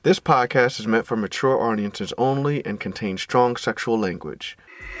This podcast is meant for mature audiences only and contains strong sexual language.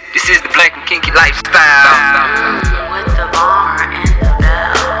 This is the Black and Kinky Lifestyle. With the bar and the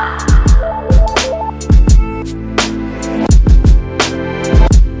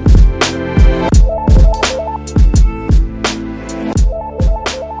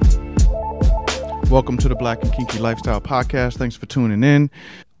bell. Welcome to the Black and Kinky Lifestyle podcast. Thanks for tuning in.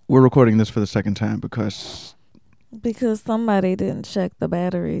 We're recording this for the second time because somebody didn't check the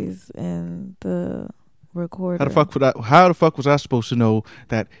batteries in the recorder. How the fuck was I supposed to know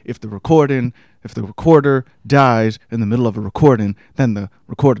that if the recorder dies in the middle of a recording, then the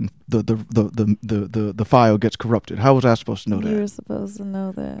file gets corrupted? How was I supposed to know that? You were supposed to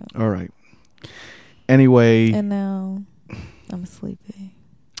know that. All right. Anyway. And now I'm sleepy.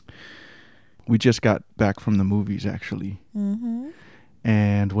 We just got back from the movies, actually. Mm-hmm.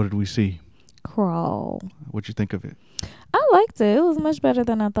 And what did we see? Crawl. What'd you think of it? I liked it. It was much better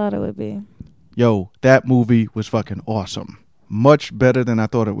than I thought it would be. Yo, that movie was fucking awesome. Much better than I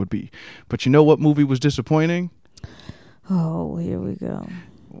thought it would be. But you know what movie was disappointing? Oh, here we go.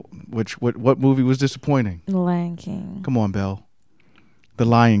 What movie was disappointing? The Lion King. Come on, Belle. The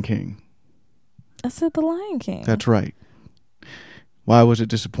Lion King. I said The Lion King. That's right. Why was it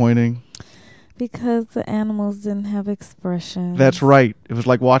disappointing? Because the animals didn't have expression. That's right. It was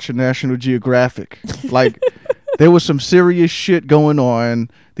like watching National Geographic. Like, there was some serious shit going on.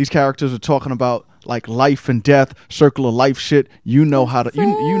 These characters are talking about like life and death, circle of life shit. You know how to.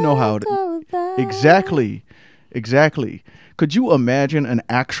 You know how to. Exactly. Could you imagine an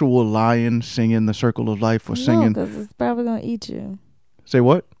actual lion singing the circle of life or singing? No, because it's probably gonna eat you. Say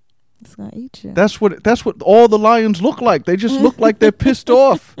what? It's gonna eat you. That's what all the lions look like. They just look like they're pissed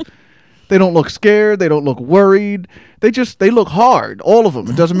off. They don't look scared. They don't look worried. They look hard. All of them.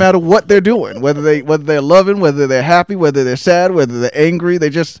 It doesn't matter what they're doing. Whether they're loving, whether they're happy, whether they're sad, whether they're angry. They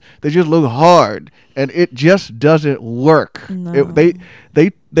just look hard, and it just doesn't work. No. They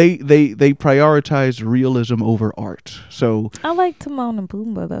prioritize realism over art. So I like Timon and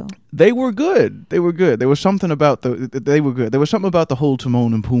Pumbaa though. They were good. There was something about the whole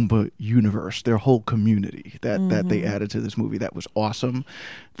Timon and Pumbaa universe, their whole community that they added to this movie. That was awesome.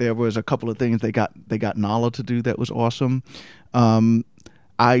 There was a couple of things they got Nala to do that was awesome.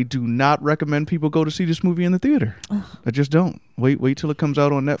 I do not recommend people go to see this movie in the theater. Ugh. I just don't. Wait till it comes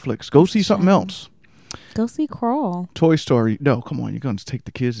out on Netflix. Go see something else. Go see Crawl. Toy Story. No, come on. You're going to take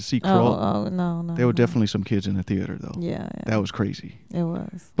the kids to see Crawl? Oh, no. There were definitely some kids in the theater, though. Yeah. That was crazy. It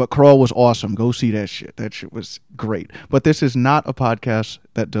was. But Crawl was awesome. Go see that shit. That shit was great. But this is not a podcast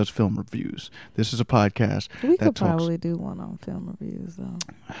that does film reviews. This is a podcast We could probably do one on film reviews, though.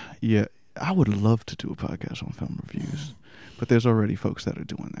 Yeah. I would love to do a podcast on film reviews. But there's already folks that are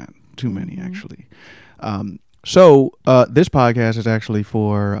doing that. Too many, actually. So this podcast is actually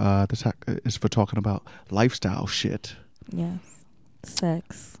for talking about lifestyle shit. Yes,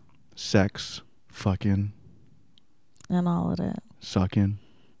 sex, fucking, and all of that. Sucking,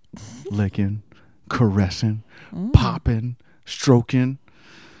 licking, caressing, popping, stroking.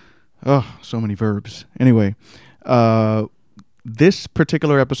 Oh, so many verbs. Anyway, this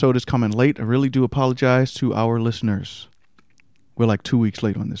particular episode is coming late. I really do apologize to our listeners. We're like 2 weeks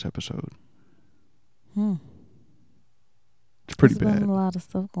late on this episode. It's pretty bad. There's been a lot of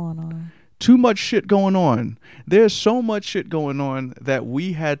stuff going on. Too much shit going on. There's so much shit going on that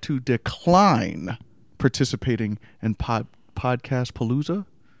we had to decline participating in Podcast Palooza.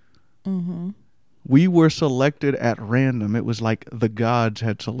 Mm-hmm. We were selected at random. It was like the gods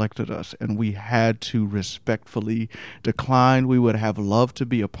had selected us, and we had to respectfully decline. We would have loved to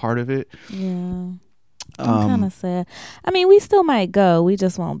be a part of it. Yeah. I'm kind of sad. I mean, we still might go. We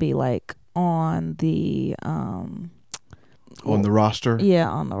just won't be like on the roster. Yeah,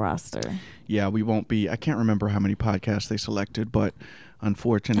 on the roster. Yeah, we won't be. I can't remember how many podcasts they selected, but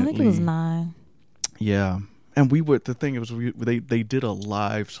unfortunately, I think it was 9. Yeah, and the thing was, they did a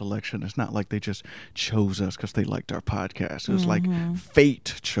live selection. It's not like they just chose us because they liked our podcast. It was like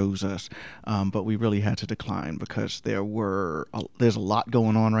fate chose us, but we really had to decline because there's a lot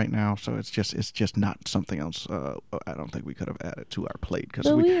going on right now. So it's just not something else. I don't think we could have added to our plate because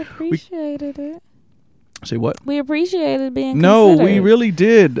we appreciated it. Say what? We appreciated being No, considered. we really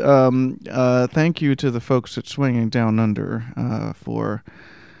did. Thank you to the folks at Swinging Down Under for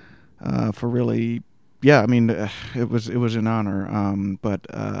really. Yeah, I mean, it was an honor. But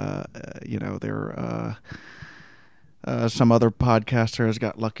there some other podcasters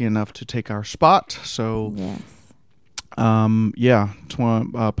got lucky enough to take our spot. So yes. Podcast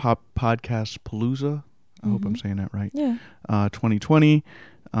Palooza. I hope I'm saying that right. Yeah. 2020.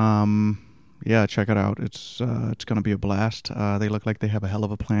 yeah, check it out. It's going to be a blast. They look like they have a hell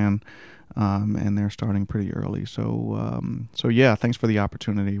of a plan, and they're starting pretty early. So yeah, thanks for the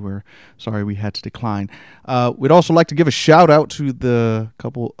opportunity. We're sorry we had to decline. We'd also like to give a shout out to the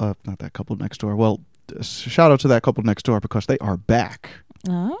couple, not that couple next door. Well, shout out to that couple next door because they are back.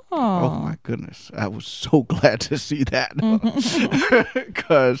 Oh my goodness. I was so glad to see that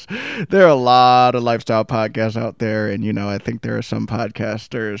because there are a lot of lifestyle podcasts out there, and I think there are some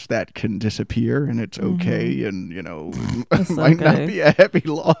podcasters that can disappear and it's okay, and it might not be a heavy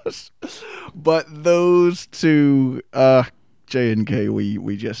loss, but those two, J and K,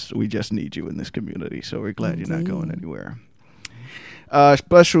 we just need you in this community, so we're glad you're not going anywhere.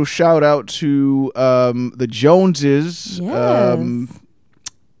 Special shout out to the Joneses. Yes.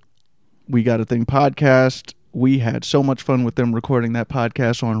 We Got a Thing podcast. We had so much fun with them recording that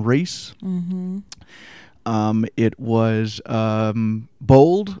podcast on race. Mm-hmm. It was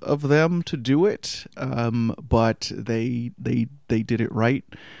bold of them to do it, but they did it right.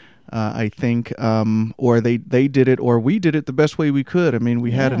 I think, or they did it, or we did it the best way we could. I mean,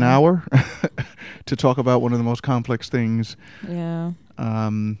 we had an hour to talk about one of the most complex things. Yeah.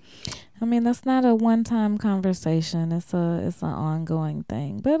 I mean, that's not a one-time conversation. It's an ongoing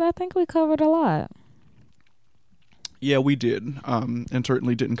thing. But I think we covered a lot. Yeah, we did, and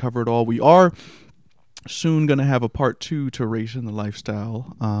certainly didn't cover it all. We are soon going to have a part 2 to Race in the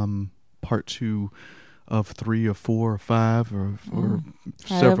Lifestyle. Part 2 of 3 or 4 or 5 or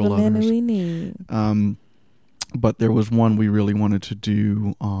several others. However many we need. But there was one we really wanted to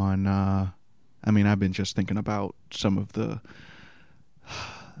do on. I've been just thinking about some of the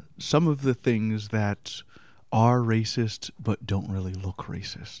things that are racist but don't really look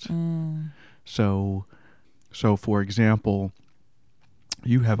racist. So for example,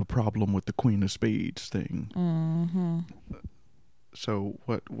 you have a problem with the Queen of Spades thing. Mm-hmm. So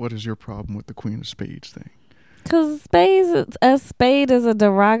what is your problem with the Queen of Spades thing? Because a spade is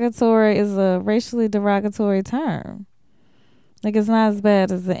a racially derogatory term. Like, it's not as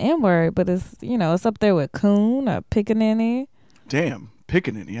bad as the N-word, but it's, it's up there with coon or pickaninny. Damn,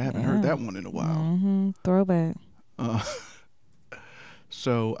 pickaninny. I haven't heard that one in a while. Mm-hmm. Throwback.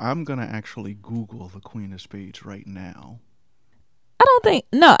 So I'm going to actually Google the Queen of Spades right now. I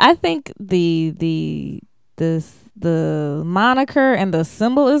think the moniker and the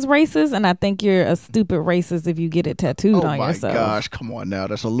symbol is racist, and I think you're a stupid racist if you get it tattooed on yourself. Oh my gosh, come on now.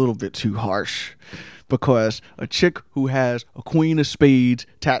 That's a little bit too harsh. Because a chick who has a Queen of Spades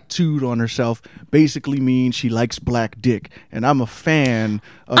tattooed on herself basically means she likes black dick. And I'm a fan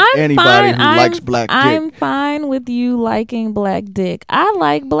of anybody who likes black dick. I'm fine with you liking black dick. I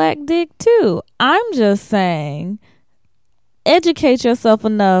like black dick too. I'm just saying, educate yourself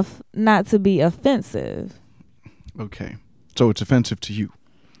enough not to be offensive. Okay. So it's offensive to you.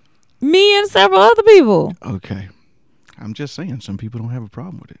 Me and several other people. Okay. I'm just saying, some people don't have a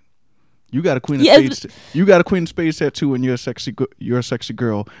problem with it. You got a Queen of Spades. You got a Queen of Spades tattoo, and you're a sexy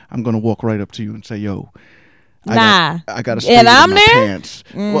girl. I'm gonna walk right up to you and say, "Yo, I got a spade and I'm in my there. Pants."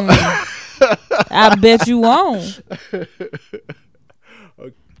 I bet you won't.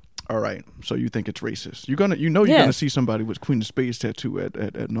 All right. So you think it's racist? You're gonna see somebody with Queen of Spades tattoo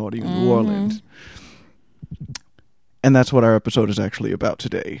at Naughty in New Orleans, and that's what our episode is actually about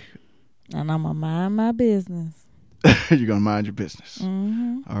today. And I'm gonna mind my business. You're gonna mind your business.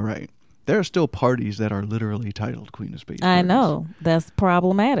 Mm-hmm. All right. There are still parties that are literally titled Queen of Spades. I know. That's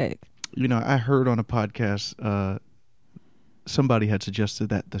problematic. I heard on a podcast, somebody had suggested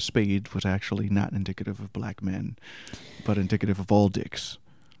that the spade was actually not indicative of black men, but indicative of all dicks.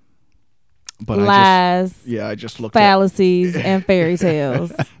 But lies. I just looked fallacies and fairy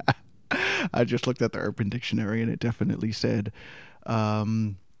tales. I just looked at the Urban Dictionary, and it definitely said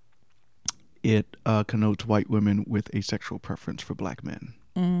it connotes white women with a sexual preference for black men.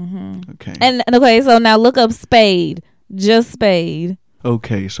 Mm-hmm. Okay. And okay, so now look up spade. Just spade.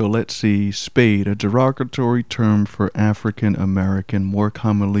 Okay, so let's see. Spade, a derogatory term for African American, more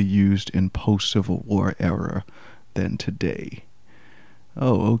commonly used in post-Civil War era than today.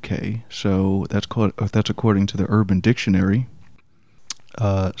 Oh, okay. So that's according to the Urban Dictionary.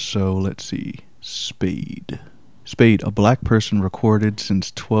 So let's see. Spade, a black person recorded since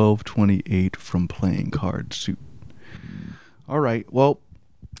 1228 from playing card suit. All right. Well,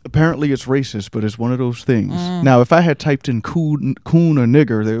 apparently it's racist, but it's one of those things. Now, if I had typed in coon or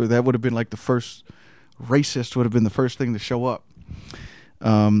nigger, that would have been like the first. Racist would have been the first thing to show up.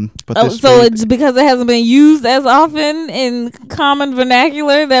 But so it's because it hasn't been used as often in common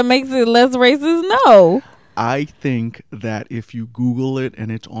vernacular that makes it less racist? No. I think that if you Google it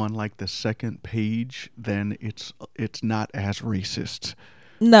and it's on like the second page, then it's not as racist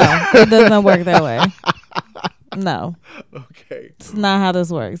No, it doesn't work that way. No, Okay. it's not how this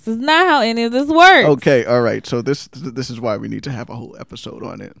works. It's not how any of this works. Okay. All right. So this is why we need to have a whole episode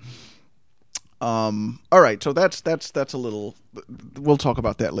on it. All right. So that's a little. We'll talk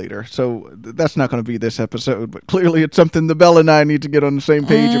about that later. So that's not going to be this episode, but clearly it's something the Bell and I need to get on the same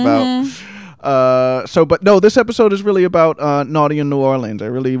page about. But no, this episode is really about Naughty in New Orleans. I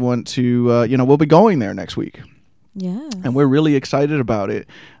really want to. We'll be going there next week. Yeah. And we're really excited about it.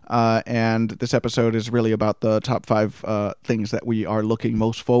 And this episode is really about the top 5 things that we are looking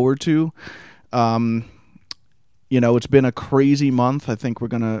most forward to. It's been a crazy month. I think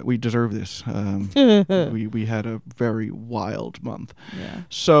we deserve this. We had a very wild month. Yeah.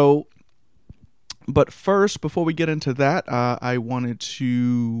 So, but first, before we get into that, I wanted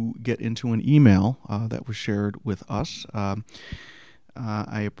to get into an email that was shared with us.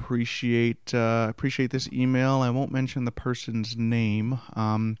 I appreciate this email. I won't mention the person's name,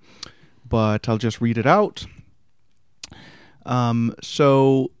 but I'll just read it out.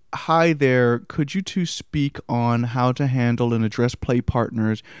 So, hi there. Could you two speak on how to handle and address play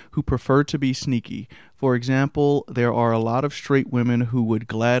partners who prefer to be sneaky? For example, there are a lot of straight women who would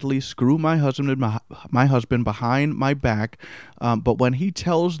gladly screw my husband behind my back, but when he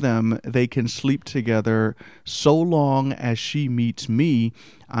tells them they can sleep together so long as she meets me,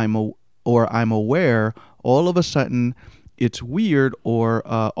 I'm aware, all of a sudden it's weird or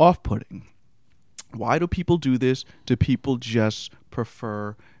off-putting. Why do people do this? Do people just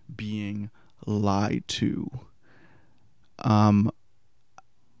prefer being lied to?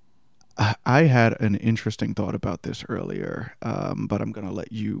 I had an interesting thought about this earlier, but I'm going to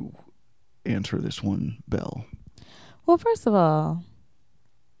let you answer this one, Belle. Well, first of all,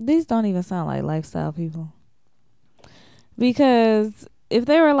 these don't even sound like lifestyle people. Because if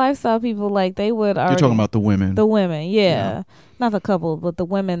they were lifestyle people, like they would already... You're talking about the women. The women, yeah. Not the couple, but the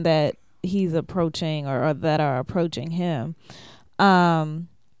women that he's approaching or that are approaching him.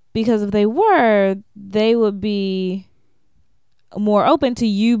 Because if they were, they would be more open to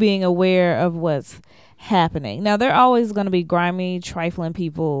you being aware of what's happening. Now, they're always going to be grimy, trifling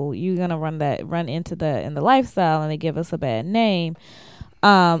people. You're going to run into that in the lifestyle, and they give us a bad name.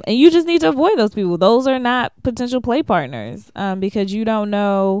 And you just need to avoid those people. Those are not potential play partners, because you don't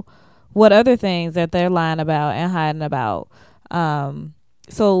know what other things that they're lying about and hiding about.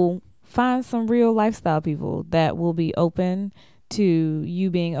 So find some real lifestyle people that will be open to you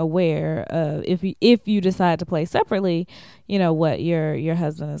being aware of if you decide to play separately, what your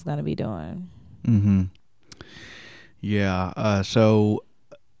husband is going to be doing. Mm-hmm. Yeah. So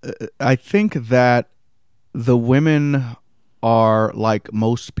I think that the women are like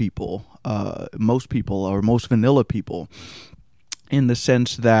most people or most vanilla people, in the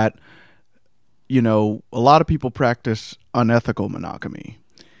sense that, a lot of people practice unethical monogamy.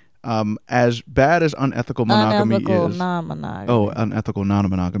 As bad as unethical monogamy is, unethical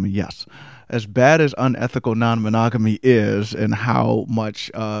non-monogamy, yes. As bad as unethical non-monogamy is, and how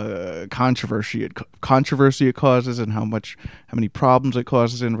much controversy it causes, and how many problems it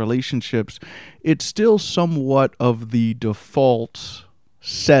causes in relationships, it's still somewhat of the default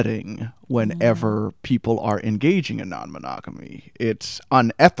setting whenever people are engaging in non-monogamy. It's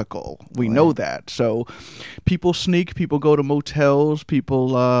unethical. We know that. So people sneak, people go to motels,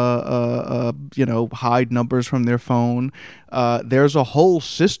 people hide numbers from their phone. There's a whole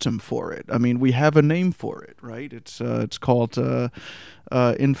system for it. I mean, we have a name for it, right? It's called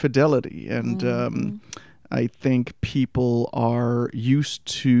infidelity, and I think people are used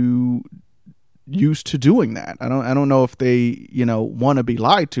to doing that. I don't know if they, want to be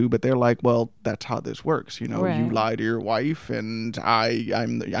lied to, but they're like, well, that's how this works. Right. You lie to your wife, and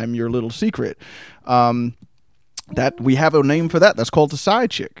I'm your little secret. That we have a name for that. That's called a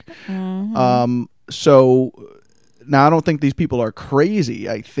side chick. Mm-hmm. So now I don't think these people are crazy.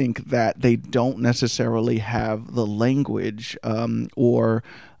 I think that they don't necessarily have the language or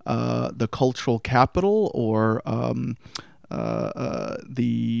the cultural capital or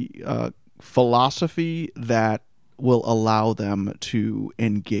the philosophy that will allow them to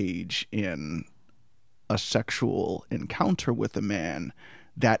engage in a sexual encounter with a man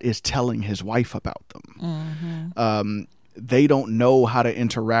that is telling his wife about them. Mm-hmm. They don't know how to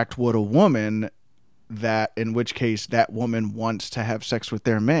interact with a woman that, in which case, that woman wants to have sex with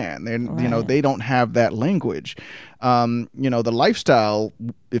their man. Right. They don't have that language. The lifestyle,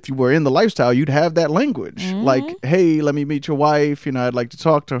 if you were in the lifestyle, you'd have that language. Mm-hmm. Like, hey, let me meet your wife. I'd like to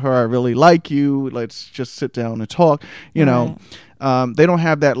talk to her. I really like you. Let's just sit down and talk. They don't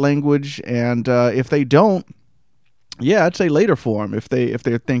have that language. And if they don't, Yeah, I'd say later for them if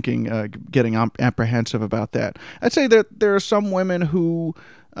they're thinking getting apprehensive about that. I'd say that there are some women who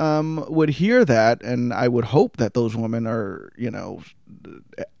would hear that, and I would hope that those women are,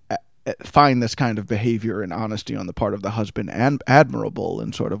 find this kind of behavior and honesty on the part of the husband and admirable,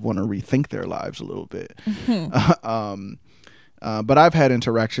 and sort of want to rethink their lives a little bit. But I've had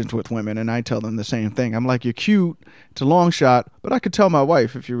interactions with women, and I tell them the same thing. I'm like, you're cute. It's a long shot, but I could tell my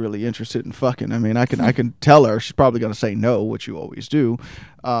wife if you're really interested in fucking. I mean, I can tell her. She's probably going to say no, which you always do.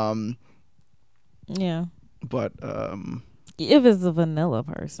 Yeah. But if it's a vanilla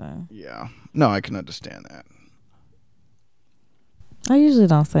person. Yeah. No, I can understand that. I usually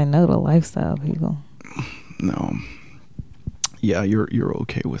don't say no to lifestyle people. No. Yeah, you're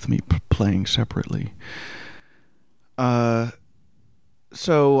okay with me playing separately.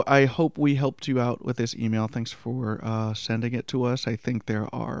 So I hope we helped you out with this email. Thanks for sending it to us. I think there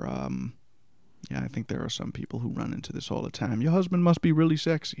are some people who run into this all the time. Your husband must be really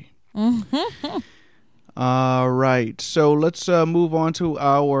sexy. All right. So let's move on to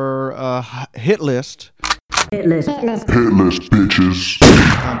our hit list. Hit list, bitches.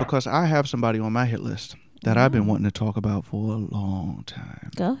 Because I have somebody on my hit list that I've been wanting to talk about for a long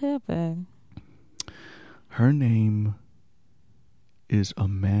time. Go ahead, babe. Her name is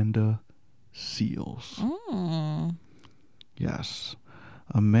Amanda Seales. Yes.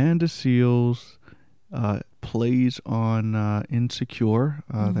 Amanda Seales plays on Insecure,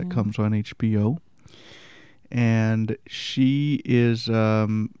 that comes on HBO. And she is,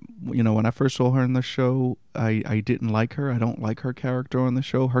 when I first saw her in the show, I didn't like her. I don't like her character on the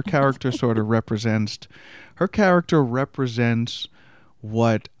show. Her character sort of represents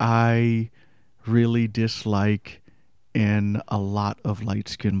what I really dislike in a lot of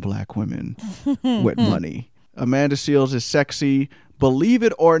light-skinned black women with money. Amanda Seales is sexy. Believe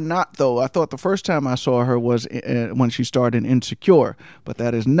it or not, though, I thought the first time I saw her was when she starred in Insecure, but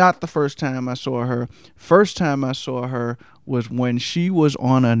that is not the first time I saw her. First time I saw her was when she was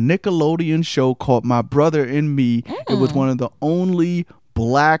on a Nickelodeon show called My Brother and Me. It was one of the only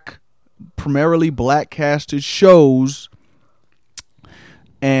primarily black casted shows.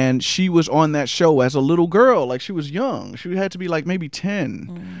 And she was on that show as a little girl, like she was young. She had to be like maybe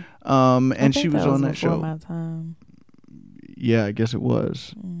 10. And she was on that show. My time. Yeah, I guess it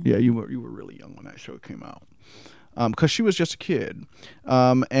was. Yeah, you were really young when that show came out. Because she was just a kid.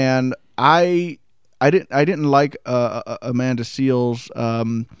 And I didn't like Amanda Seales'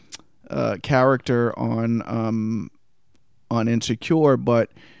 character on Insecure, but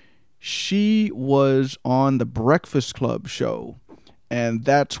she was on the Breakfast Club show. And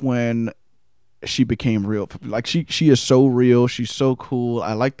that's when she became real. Like she is so real. She's so cool.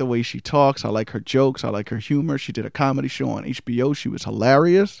 I like the way she talks. I like her jokes. I like her humor. She did a comedy show on HBO. She was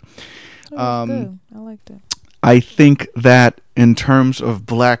hilarious. Good. I liked it. I think that in terms of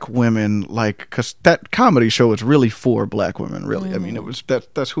black women, like, because that comedy show was really for black women, really. I mean, it was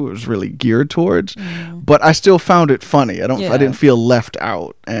that's who it was really geared towards. But I still found it funny. I didn't feel left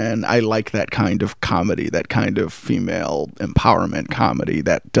out, and I like that kind of comedy, that kind of female empowerment comedy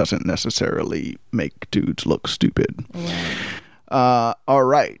that doesn't necessarily make dudes look stupid. Right. All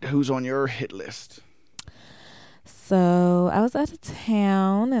right, who's on your hit list? So I was out of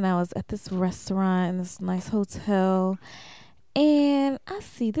town and I was at this restaurant in this nice hotel, and I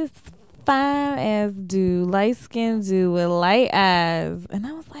see this fine ass dude, light skinned dude with light eyes, and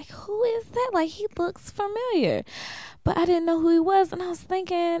I was like, who is that? Like, he looks familiar, but I didn't know who he was. And I was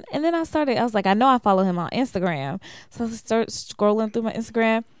thinking, and then I was like, I know I follow him on Instagram, so I started scrolling through my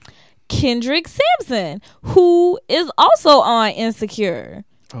Instagram. Kendrick Sampson, who is also on Insecure.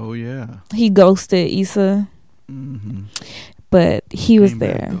 Oh yeah, he ghosted Issa. But he was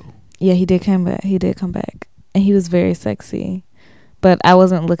there. Yeah, he did come back. And he was very sexy. But I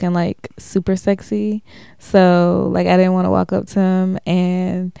wasn't looking like super sexy. So like I didn't want to walk up to him,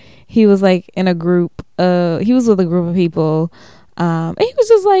 and he was like in a group he was with a group of people. And he was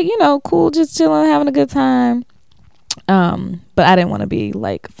just like, cool, just chilling, having a good time. But I didn't want to be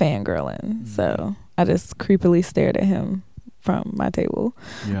like fangirling. So I just creepily stared at him from my table.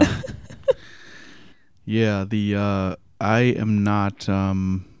 Yeah. Yeah, I am not.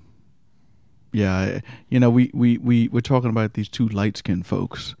 We're talking about these two light skinned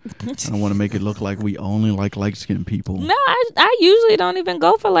folks. I don't want to make it look like we only like light skinned people. No, I usually don't even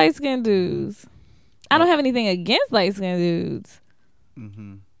go for light skinned dudes. I don't have anything against light skinned dudes.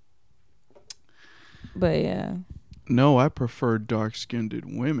 But yeah. No, I prefer dark skinned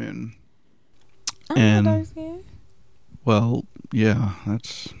women. I'm dark skinned. Well, yeah,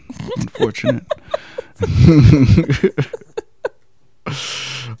 that's unfortunate.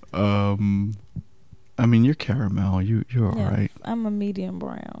 I mean, you're caramel. You're all Yes, right. I'm a medium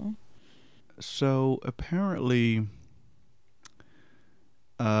brown. So apparently,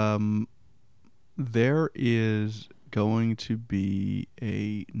 there is going to be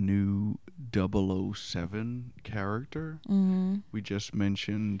a new 007 character. Mm-hmm. We just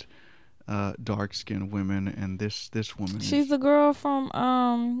mentioned dark-skinned women, and this woman. She's the girl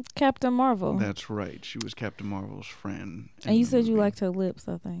from Captain Marvel. That's right. She was Captain Marvel's friend. And you said you liked her lips,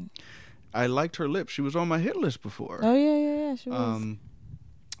 I think. I liked her lips. She was on my hit list before. Oh yeah, she was.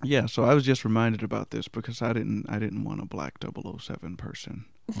 Yeah, so I was just reminded about this because I didn't want a black 007 person.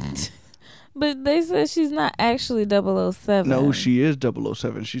 But they said she's not actually 007. No, she is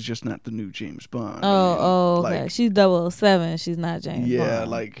 007. She's just not the new James Bond. Okay. She's 007. She's not James Bond. Yeah,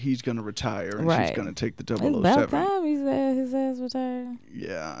 like he's gonna retire and she's gonna take the 007. It's about time his ass retired.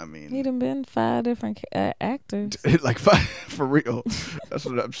 Yeah, I mean, He done been 5 different actors. like 5 for real. That's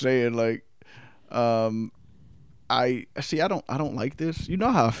what I'm saying. Like, I don't like this. You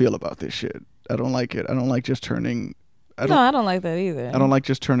know how I feel about this shit. I don't like it. I don't like just turning. I don't like that either. I don't like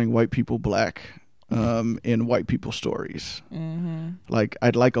just turning white people black in white people stories. Mm-hmm. Like,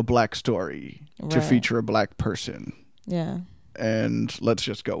 I'd like a black story to feature a black person. Yeah. And let's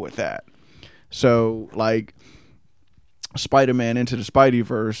just go with that. So, like, Spider-Man Into the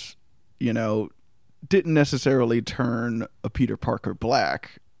Spideyverse, didn't necessarily turn a Peter Parker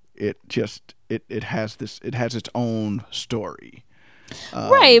black. It just it has its own story.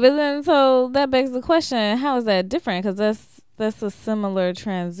 Right, but then so that begs the question: how is that different? Because that's a similar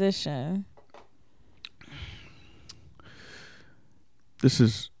transition. This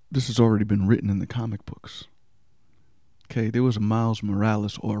has already been written in the comic books. Okay, there was a Miles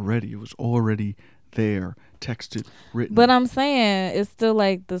Morales already. It was already there, texted, written. But I'm saying it's still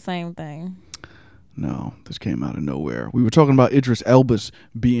like the same thing. No, this came out of nowhere. We were talking about Idris Elba's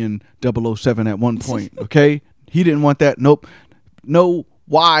being 007 at one point, okay? He didn't want that. Nope. No,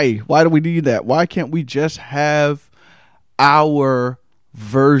 why? Why do we need that? Why can't we just have our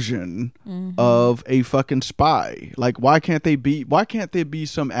version of a fucking spy? Like, why can't there be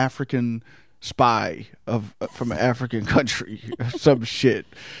some African spy from an African country? Some shit.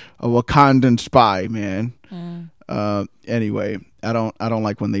 A Wakandan spy, man. Anyway, I don't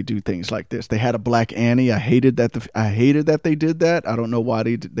like when they do things like this. They had a Black Annie. I hated that they did that. I don't know why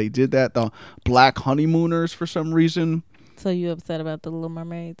they did that. The Black Honeymooners for some reason. So you upset about the Little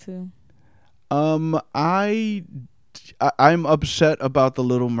Mermaid too? I'm upset about the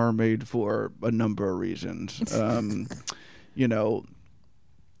Little Mermaid for a number of reasons.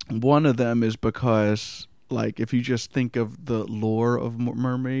 One of them is because, like, if you just think of the lore of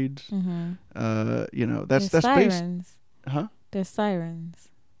mermaids, that's sirens. based, huh? They're sirens.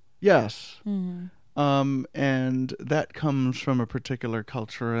 Yes. Mm-hmm. And that comes from a particular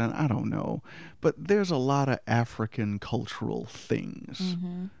culture, and I don't know, but there's a lot of African cultural things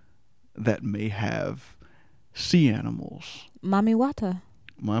that may have sea animals. Mami Wata.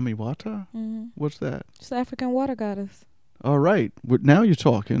 Mami Wata? Mm-hmm. What's that? She's the African water goddess. All right. Now you're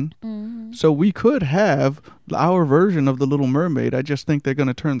talking. Mm-hmm. So we could have our version of the Little Mermaid. I just think they're going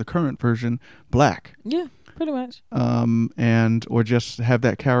to turn the current version black. Yeah, pretty much. Or just have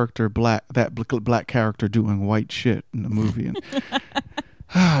that character black character doing white shit in the movie. And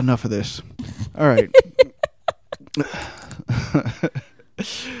enough of this. All right.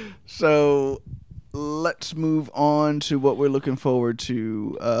 So let's move on to what we're looking forward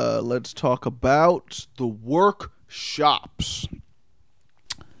to. Let's talk about the workshops.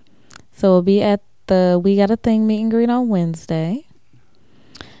 So we'll be at the We Got a Thing meet and greet on Wednesday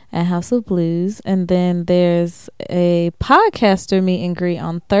at House of Blues. And then there's a podcaster meet and greet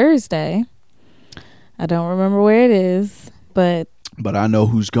on Thursday. I don't remember where it is, but I know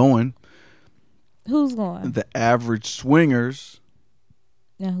who's going. Who's going? The Average Swingers.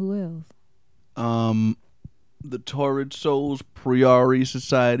 Now who else? The Torrid Souls Priori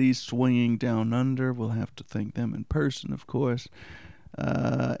Society, Swinging Down Under. We'll have to thank them in person, of course.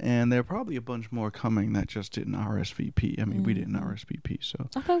 And there are probably a bunch more coming that just didn't RSVP. I mean, we didn't RSVP, so.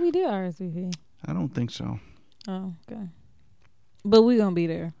 I thought we did RSVP. I don't think so. Oh, okay. But we're going to be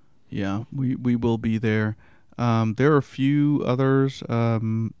there. Yeah, we will be there. There are a few others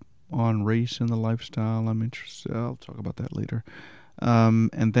on race and the lifestyle. I'm interested. I'll talk about that later.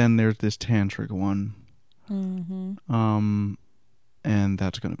 And then there's this tantric one. And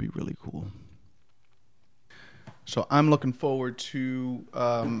that's going to be really cool. So I'm looking forward to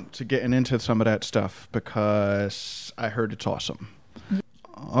getting into some of that stuff because I heard it's awesome.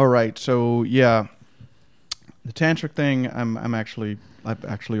 All right, so yeah, the tantric thing I'm actually I've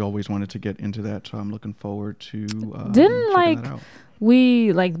actually always wanted to get into that, so I'm looking forward to Didn't checking like that out.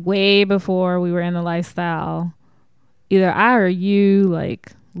 we like way before we were in the lifestyle, either I or you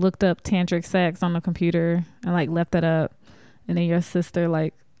like looked up tantric sex on the computer and like left it up, and then your sister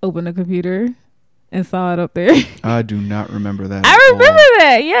like opened the computer and saw it up there. I do not remember that. I at remember all.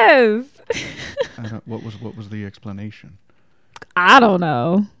 that. Yes. What was the explanation? I don't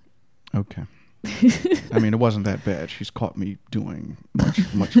know. Okay. I mean, it wasn't that bad. She's caught me doing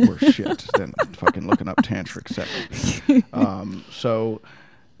much worse shit than fucking looking up tantric sex.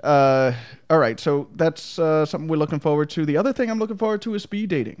 All right. So that's something we're looking forward to. The other thing I'm looking forward to is speed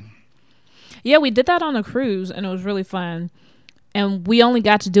dating. Yeah, we did that on a cruise, and it was really fun. And we only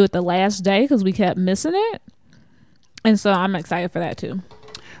got to do it the last day because we kept missing it. And so I'm excited for that too.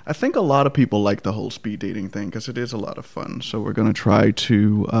 I think a lot of people like the whole speed dating thing because it is a lot of fun. So we're going to try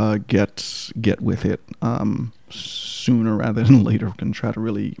to get with it sooner rather than later. We're going to try to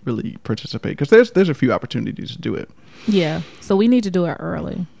really participate because there's a few opportunities to do it. Yeah, so we need to do it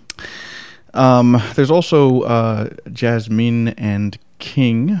early. There's also Jasmine and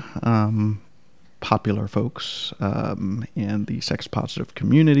King, popular folks in the sex positive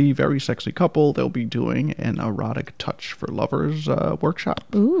community, very sexy couple. They'll be doing an erotic touch for lovers workshop.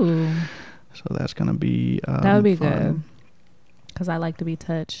 Ooh, so that's gonna be that would be fun. good because I like to be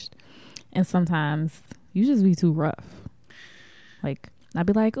touched, and sometimes you just be too rough. Like I'd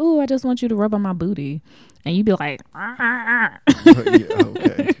be like, "Ooh, I just want you to rub on my booty," and you'd be like, Yeah,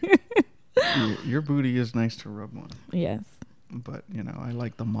 okay. Your booty is nice to rub on. "Yes." But, I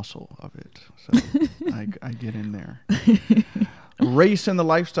like the muscle of it. So I get in there. Race and the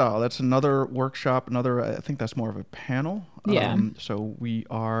lifestyle. That's another workshop. I think that's more of a panel. Yeah. So we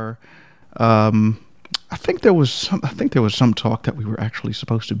are, I think there was some talk that we were actually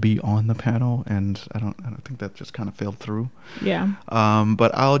supposed to be on the panel, and I don't think that just kind of fell through. Yeah.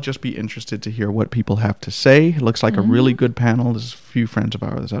 But I'll just be interested to hear what people have to say. It looks like a really good panel. There's a few friends of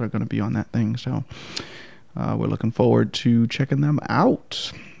ours that are going to be on that thing. So we're looking forward to checking them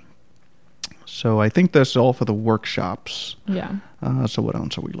out. So I think that's all for the workshops. Yeah. So what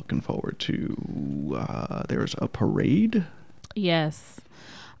else are we looking forward to? There's a parade. Yes.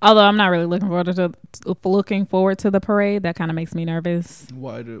 Although I'm not really looking forward to the parade. That kind of makes me nervous.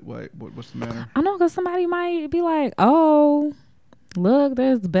 Why? What's the matter? I know, because somebody might be like, "Oh, look,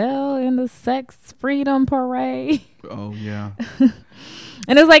 there's Belle in the sex freedom parade." Oh yeah.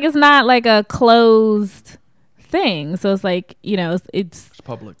 And it's like, it's not like a closed thing. So it's like, it's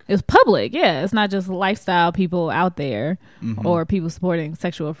public. It's public. Yeah. It's not just lifestyle people out there or people supporting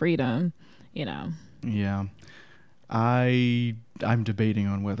sexual freedom, Yeah. I'm debating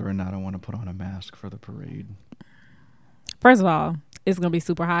on whether or not I want to put on a mask for the parade. First of all, it's going to be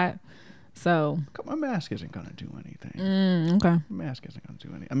super hot. So My mask isn't going to do anything. okay. Mask isn't going to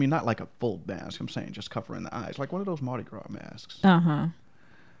do anything. I mean, not like a full mask. I'm saying just covering the eyes. Like one of those Mardi Gras masks. Uh-huh.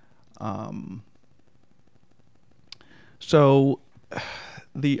 So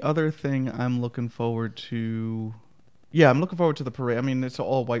the other thing I'm looking forward to... Yeah, I'm looking forward to the parade. I mean, it's an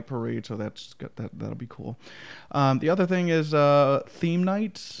all-white parade, so that'll be cool. The other thing is theme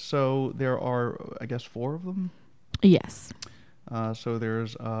nights. So there are, I guess, 4 of them. Yes. So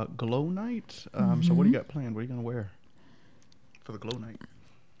there's glow night. So what do you got planned? What are you going to wear for the glow night?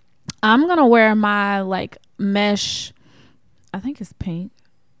 I'm going to wear my like mesh, I think it's pink.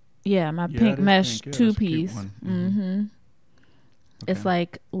 Yeah, my pink mesh pink. Yeah, 2-piece. Okay. It's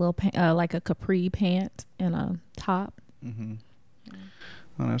like like a capri pant and a top.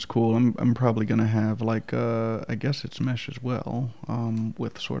 Oh, that's cool. I'm probably gonna have like I guess it's mesh as well,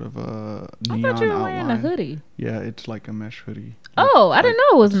 with sort of a neon outline. I thought you were wearing a hoodie. Yeah, it's like a mesh hoodie. Oh, I didn't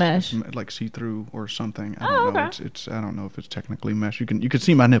know it was mesh. It's like see through or something. I Oh, don't know. okay. It's I don't know if it's technically mesh. You can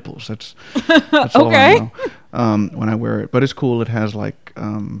see my nipples. That's all Okay. I know. When I wear it, but it's cool. It has like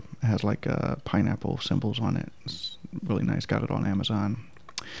pineapple symbols on it. It's really nice. Got it on Amazon.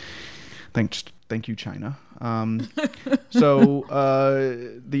 Thank you, China. So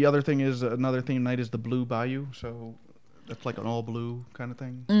the other thing is another theme night is the Blue Bayou. So that's like an all blue kind of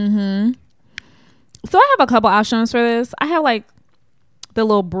thing. So I have a couple options for this. I have like the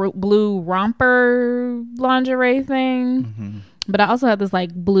little blue romper lingerie thing, but I also have this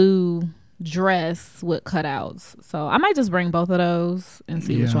like blue dress with cutouts. So I might just bring both of those and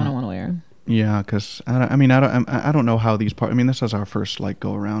see which one I want to wear. Yeah, because I don't know how these parties. I mean, this is our first like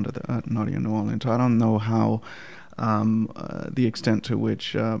go around at the Naughty in New Orleans. So I don't know how the extent to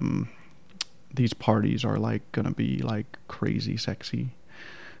which these parties are like gonna be like crazy sexy.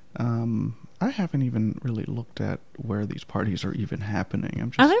 I haven't even really looked at where these parties are even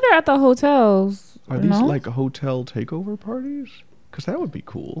happening. I think they're at the hotels. Are these like hotel takeover parties? Because that would be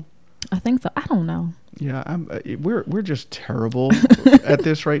cool. I think so. I don't know. Yeah, we're just terrible at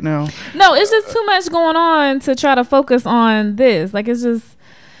this right now. No, it's just too much going on to try to focus on this. Like, it's just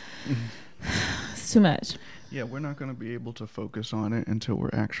it's too much. Yeah, we're not going to be able to focus on it until we're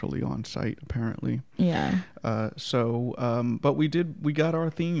actually on site, apparently. Yeah. But we got our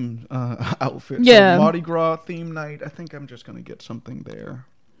theme outfit. Yeah. So Mardi Gras theme night. I think I'm just going to get something there.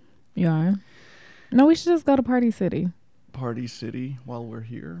 You are? No, we should just go to Party City. Party City while we're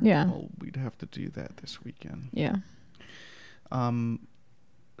here. Yeah. Well, we'd have to do that this weekend. Yeah.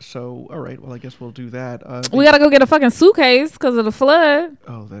 So, all right. Well, I guess we'll do that. We got to go get a fucking suitcase because of the flood.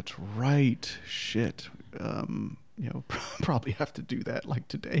 Oh, that's right. Shit. Probably have to do that like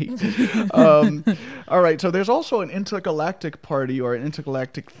today. All right. So there's also an intergalactic party or an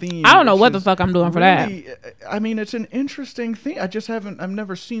intergalactic theme. I don't know what the fuck I'm doing for that. I mean, it's an interesting thing. I've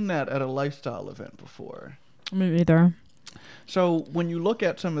never seen that at a lifestyle event before. Me either. So when you look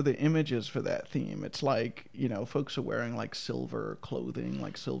at some of the images for that theme, it's like, folks are wearing like silver clothing,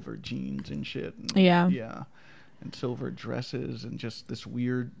 like silver jeans and shit. And, yeah. Yeah. And silver dresses and just this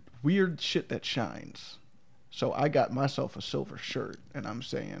weird shit that shines. So I got myself a silver shirt, and I'm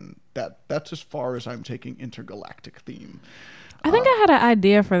saying that's as far as I'm taking intergalactic theme. I think I had an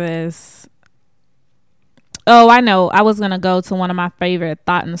idea for this. Oh, I know. I was going to go to one of my favorite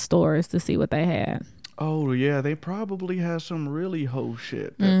Thoughtin stores to see what they had. Oh, yeah. They probably have some really hoe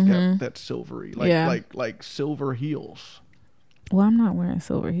shit that's silvery. Like silver heels. Well, I'm not wearing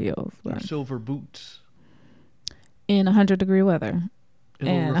silver heels. Like silver boots. In 100-degree weather.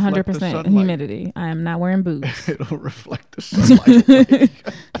 It'll and reflect 100% humidity. I am not wearing boots. It'll reflect the sunlight.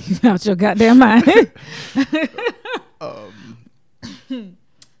 Out your goddamn mind.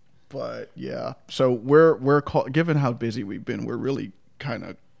 But yeah, so we're given how busy we've been, we're really kind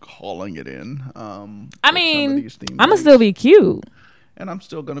of calling it in. I mean, I'm gonna still be cute. And I'm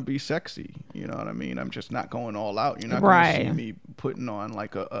still going to be sexy. You know what I mean? I'm just not going all out. You're not right. going to see me putting on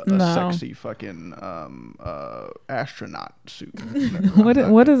like a no. sexy fucking astronaut suit.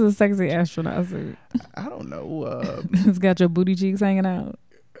 What is a sexy astronaut suit? I don't know. It's got your booty cheeks hanging out.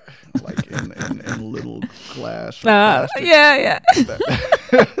 Like in little glass. Yeah.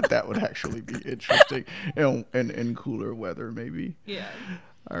 That would actually be interesting. In cooler weather, maybe. Yeah.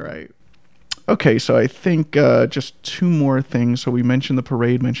 All right. Okay, so I think just two more things. So we mentioned the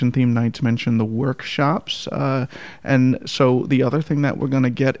parade, mentioned theme nights, mentioned the workshops. And so the other thing that we're going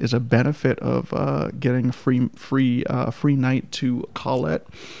to get is a benefit of getting a free night to Colette.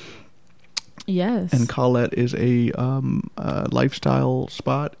 Yes. And Colette is a lifestyle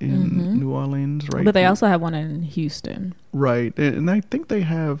spot in New Orleans, right? But they also have one in Houston. Right. And I think they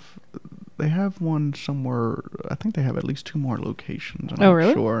have one somewhere. I think they have at least two more locations. I'm not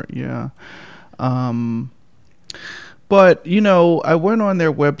really? Sure. Yeah. But I went on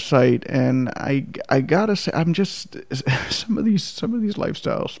their website, and I gotta say, I'm just some of these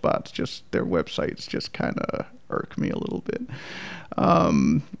lifestyle spots, just their websites just kind of irk me a little bit.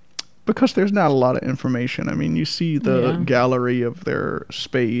 Because there's not a lot of information. I mean, you see the gallery of their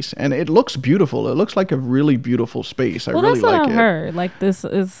space, and it looks beautiful. It looks like a really beautiful space. I really like it. Well, that's what I've heard. Like, this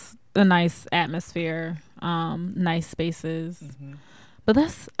is a nice atmosphere, nice spaces. Mm-hmm. But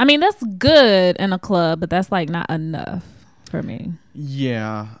that's good in a club, but that's like not enough for me.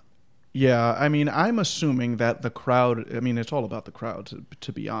 Yeah. I mean, I'm assuming that the crowd. I mean, it's all about the crowd,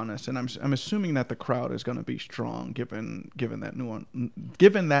 to be honest. And I'm assuming that the crowd is going to be strong, given that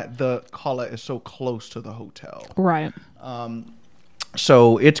the Colette is so close to the hotel. Right.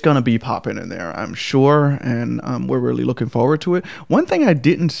 So it's going to be popping in there, I'm sure, and we're really looking forward to it. One thing I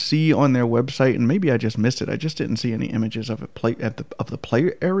didn't see on their website, and maybe I just missed it, I just didn't see any images of the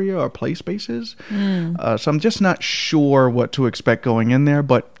play area or play spaces. So I'm just not sure what to expect going in there,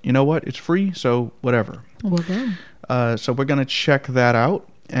 but you know what? It's free, so whatever. Okay. So we're going to check that out.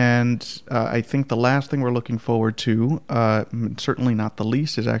 And I think the last thing we're looking forward to, certainly not the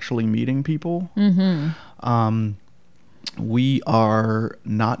least, is actually meeting people. Mm-hmm. We are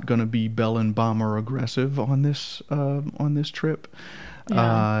not going to be bell and bomber aggressive on this trip,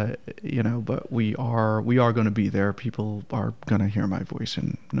 but we are going to be there. People are going to hear my voice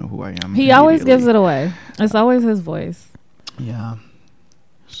and know who I am. He always gives it away. It's always his voice. Yeah.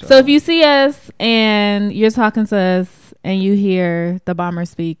 So if you see us and you're talking to us and you hear the bomber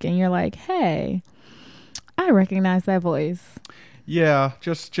speak and you're like, "Hey, I recognize that voice." Yeah,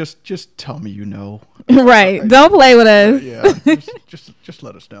 just tell me you know. Right. Don't play with us. Yeah, just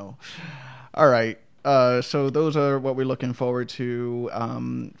let us know. All right. So those are what we're looking forward to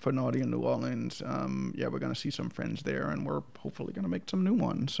for Naughty in New Orleans. Yeah, we're going to see some friends there, and we're hopefully going to make some new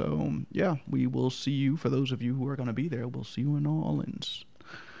ones. So, yeah, we will see you. For those of you who are going to be there, we'll see you in New Orleans.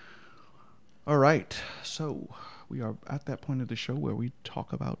 All right. So we are at that point of the show where we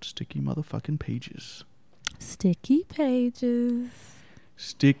talk about sticky motherfucking pages. Sticky pages.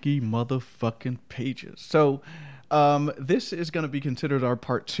 Sticky motherfucking pages. So this is going to be considered our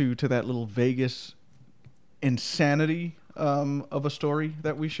part 2 to that little Vegas insanity of a story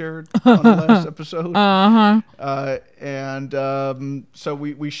that we shared on the last episode. So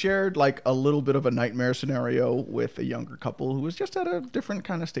we shared like a little bit of a nightmare scenario with a younger couple who was just at a different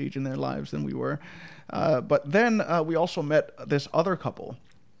kind of stage in their lives than we were. But then we also met this other couple.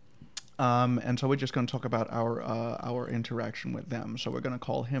 And so we're just going to talk about our interaction with them. So we're going to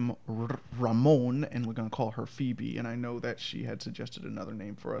call him Ramon, and we're going to call her Phoebe. And I know that she had suggested another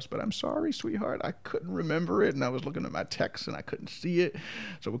name for us, but I'm sorry, sweetheart, I couldn't remember it, and I was looking at my text and I couldn't see it.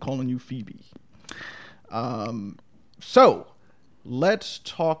 So we're calling you Phoebe. So let's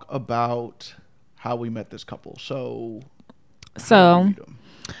talk about how we met this couple. So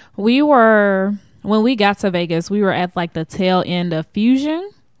we were, when we got to Vegas, we were at like the tail end of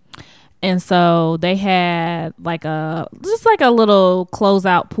Fusion. And so they had like a little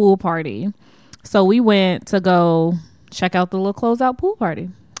closeout pool party. So we went to go check out the little closeout pool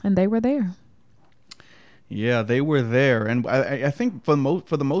party, and they were there. Yeah, they were there. And I think for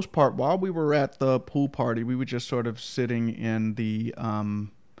the most part, while we were at the pool party, we were just sort of sitting in the, I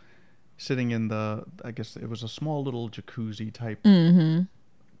guess it was a small little jacuzzi type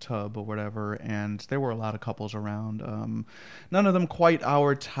tub or whatever, and there were a lot of couples around, none of them quite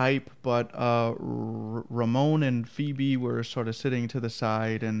our type, but Ramon and Phoebe were sort of sitting to the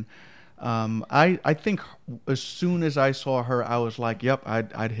side, and I think as soon as I saw her, I was like, yep,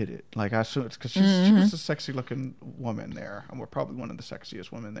 I'd hit it, like I soon, because she was a sexy looking woman there, and we're probably one of the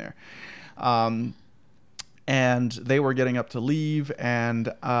sexiest women there. And they were getting up to leave,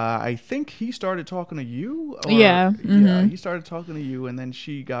 and I think he started talking to you. Yeah, he started talking to you, and then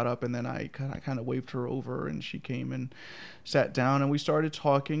she got up, and then I kind of waved her over, and she came and sat down, and we started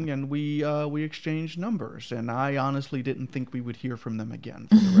talking, and we exchanged numbers. And I honestly didn't think we would hear from them again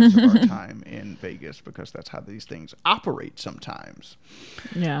for the rest of our time in Vegas, because that's how these things operate sometimes.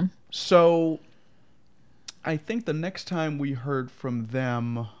 Yeah. So I think the next time we heard from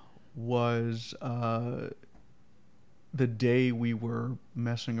them was the day we were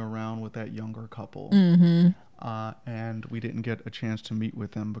messing around with that younger couple. And we didn't get a chance to meet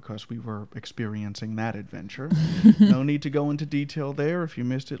with them because we were experiencing that adventure. No need to go into detail there. If you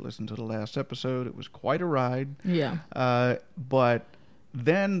missed it, listen to the last episode. It was quite a ride. Yeah. But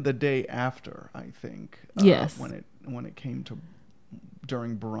then the day after, I think, yes, when it came to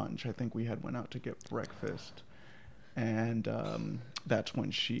during brunch, I think we had went out to get breakfast, and that's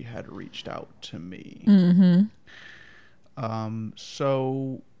when she had reached out to me.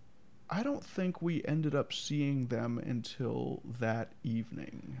 So I don't think we ended up seeing them until that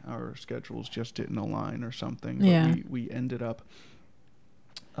evening. Our schedules just didn't align or something. Yeah. But we ended up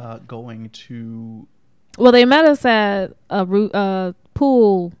going to... Well, they met us at a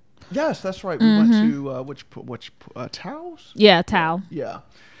pool. Yes, that's right. We went to which Tao's? Yeah, Tao. Yeah.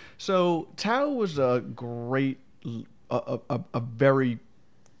 So Tao was a great, a very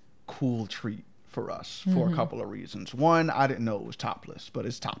cool treat for us for a couple of reasons. One, I didn't know it was topless, but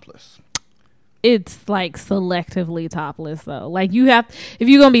it's topless. It's like selectively topless though. Like if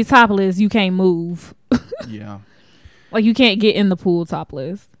you're gonna be topless, you can't move. Yeah. Like you can't get in the pool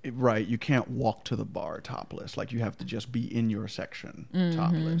topless. Right. You can't walk to the bar topless. Like you have to just be in your section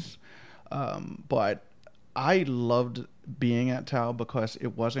topless. But I loved being at Tao because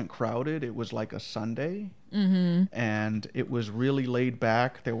it wasn't crowded. It was like a Sunday, and it was really laid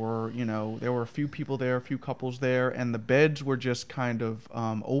back. There were a few people there, a few couples there, and the beds were just kind of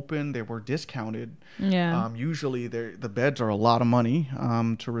open. They were discounted. Yeah. Usually the beds are a lot of money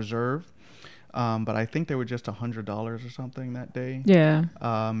to reserve. But I think they were just $100 or something that day. Yeah.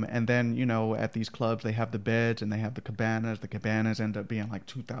 And then, at these clubs, they have the beds and they have the cabanas. The cabanas end up being like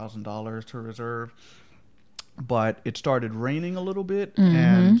 $2,000 to reserve. But it started raining a little bit,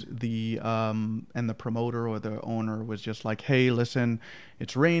 and the promoter or the owner was just like, "Hey, listen,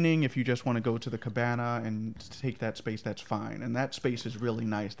 it's raining. If you just want to go to the cabana and take that space, that's fine." And that space is really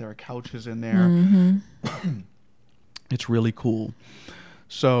nice. There are couches in there. It's really cool.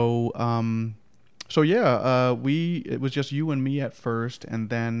 So, it was just you and me at first, and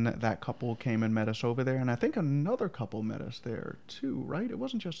then that couple came and met us over there, and I think another couple met us there too, right? It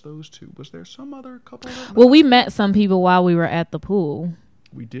wasn't just those two. Was there some other couple? Well, we met some people while we were at the pool.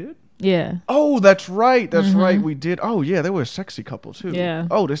 We did? Yeah. Oh, that's right. That's right. We did. Oh, yeah. They were a sexy couple, too. Yeah.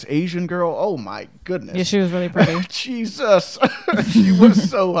 Oh, this Asian girl. Oh, my goodness. Yeah, she was really pretty. Jesus. She was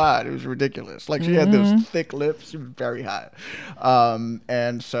so hot. It was ridiculous. Like, she had those thick lips. She was very hot.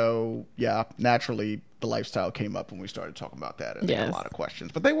 And so, yeah, naturally, the lifestyle came up when we started talking about that. And they had a lot of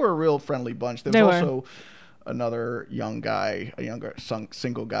questions. But they were a real friendly bunch. There was also another young guy, a younger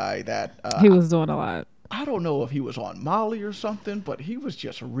single guy that... he was doing a lot. I don't know if he was on Molly or something, but he was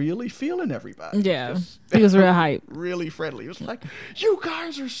just really feeling everybody. Yeah. He was real hype. Really friendly. He was like, you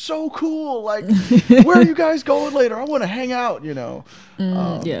guys are so cool. Like, where are you guys going later? I want to hang out, you know.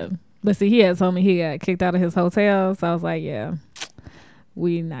 Yeah. But see, he had told me he got kicked out of his hotel. So I was like, yeah,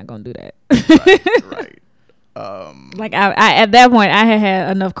 we not going to do that. Right. Like, I at that point, I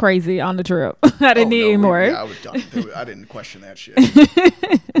had enough crazy on the trip. I didn't need any more. Yeah, I was done. I didn't question that shit.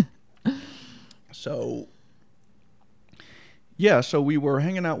 So, yeah, so we were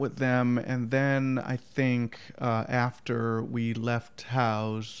hanging out with them, and then I think after we left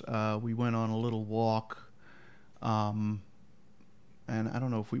house, we went on a little walk, and I don't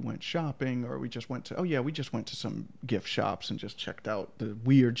know if we went shopping or we just went to, we just went to some gift shops and just checked out the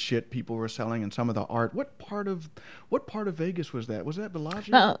weird shit people were selling and some of the art. What part of Vegas was that? Was that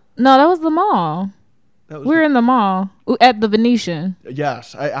Bellagio? No, that was the mall. We're in the mall at the Venetian.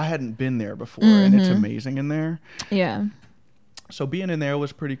 Yes, I hadn't been there before, and it's amazing in there. Yeah. So being in there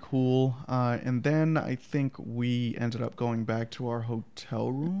was pretty cool. And then I think we ended up going back to our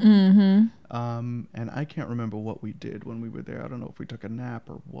hotel room. And I can't remember what we did when we were there. I don't know if we took a nap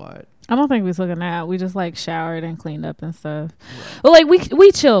or what. I don't think we took a nap. We just like showered and cleaned up and stuff. Right. Well, like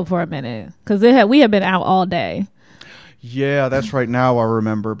we chilled for a minute because we had been out all day. Yeah, that's right. Now I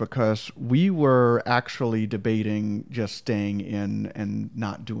remember because we were actually debating just staying in and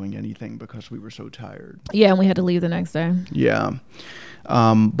not doing anything because we were so tired. Yeah, and we had to leave the next day. Yeah.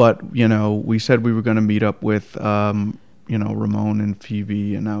 But, you know, we said we were going to meet up with, Ramon and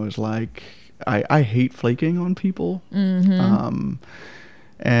Phoebe. And I was like, I hate flaking on people.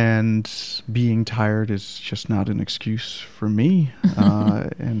 And being tired is just not an excuse for me.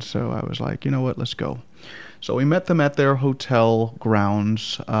 And so I was like, you know what, let's go. So we met them at their hotel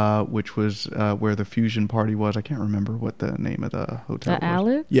grounds, which was where the fusion party was. I can't remember what the name of the hotel was. The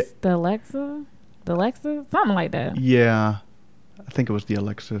Alex? Yeah. The Alexa? The Alexis? Something like that. Yeah. I think it was the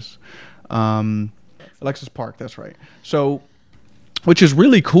Alexis. Alexis Park, that's right. So, which is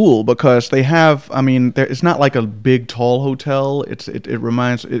really cool because they have, it's not like a big tall hotel. It's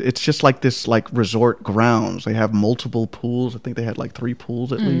just like this like resort grounds. They have multiple pools. I think they had like 3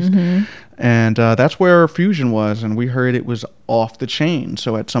 pools at least. And that's where Fusion was. And we heard it was off the chain.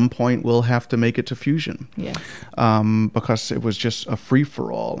 So at some point we'll have to make it to Fusion. Yeah. Because it was just a free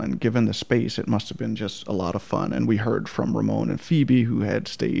for all. And given the space, it must have been just a lot of fun. And we heard from Ramon and Phoebe who had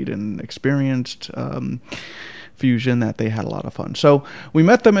stayed and experienced Fusion that they had a lot of fun. So we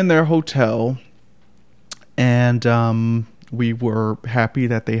met them in their hotel, and we were happy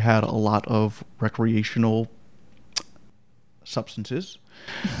that they had a lot of recreational substances.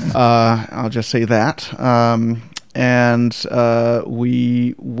 I'll just say that. And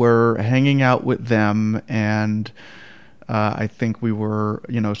we were hanging out with them, and I think we were,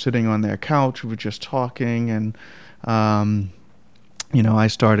 sitting on their couch. We were just talking, and I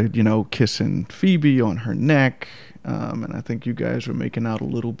started, kissing Phoebe on her neck, and I think you guys were making out a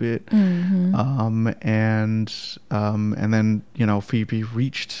little bit. And then, Phoebe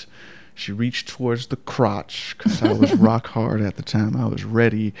reached towards the crotch because I was rock hard at the time. I was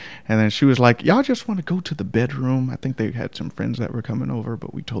ready. And then she was like, y'all just want to go to the bedroom? I think they had some friends that were coming over,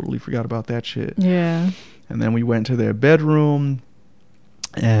 but we totally forgot about that shit. Yeah. And then we went to their bedroom.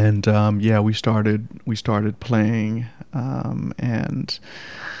 And we started playing, and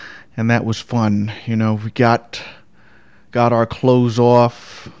that was fun. We got our clothes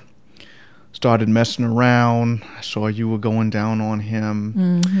off, started messing around. I saw you were going down on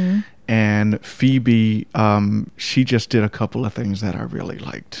him, and Phoebe, she just did a couple of things that I really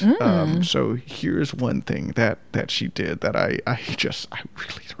liked. So here's one thing that she did that I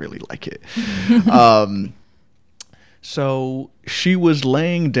really really like it. So she was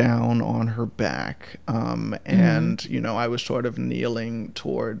laying down on her back, and, I was sort of kneeling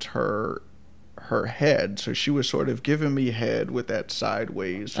towards her head. So she was sort of giving me head with that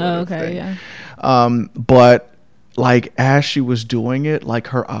sideways sort of thing. Yeah. But like as she was doing it, like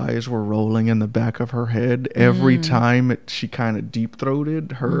her eyes were rolling in the back of her head. Every time she kind of deep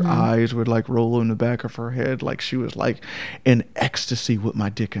throated, her eyes would like roll in the back of her head. Like she was like in ecstasy with my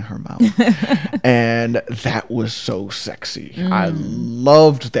dick in her mouth. And that was so sexy. I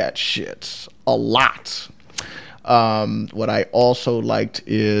loved that shit a lot. What I also liked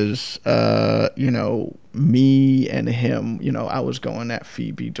is, me and him, I was going at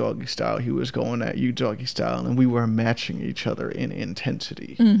Phoebe doggy style. He was going at you doggy style. And we were matching each other in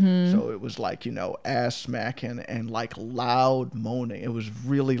intensity. So it was like, ass smacking and like loud moaning. It was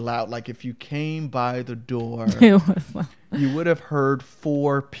really loud. Like if you came by the door, It was loud. you would have heard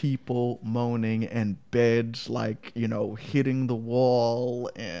 4 people moaning and beds like, hitting the wall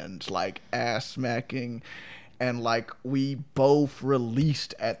and like ass smacking. And like we both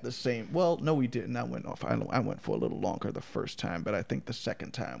released at the same. Well, no, we didn't. I went off. I went for a little longer the first time, but I think the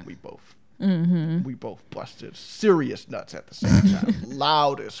second time we both busted serious nuts at the same time,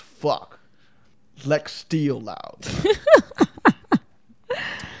 loud as fuck, Lex Steel loud.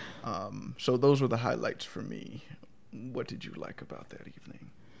 So those were the highlights for me. What did you like about that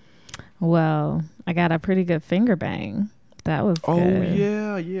evening? Well, I got a pretty good finger bang. That was good. Oh,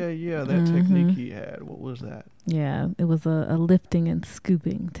 yeah. That technique he had. What was that? Yeah, it was a lifting and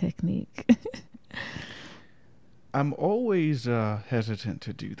scooping technique. I'm always hesitant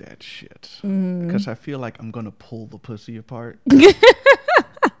to do that shit because I feel like I'm going to pull the pussy apart.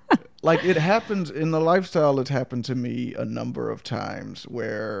 Like it happens in the lifestyle. It's happened to me a number of times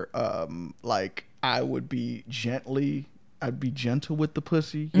where like I would be I'd be gentle with the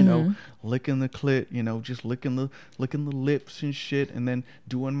pussy, licking the clit, just licking the lips and shit, and then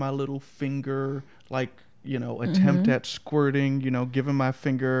doing my little finger, like, attempt at squirting, giving my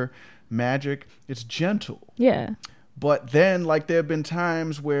finger magic. It's gentle. Yeah. But then, like, there have been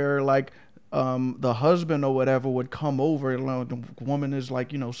times where, like, the husband or whatever would come over, the woman is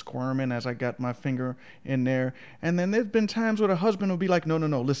like, squirming as I got my finger in there. And then there's been times where the husband would be like, no,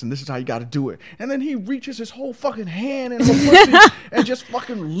 listen, this is how you got to do it. And then he reaches his whole fucking hand in her pussy and just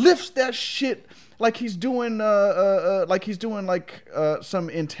fucking lifts that shit like he's doing, some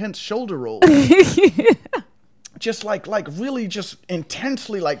intense shoulder roll. Just like really just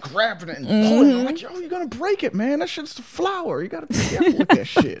intensely like grabbing it and pulling it. I'm like, yo, you're going to break it, man. That shit's the flour. You got to be careful with that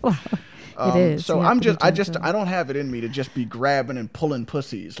shit. It is. So I don't have it in me to just be grabbing and pulling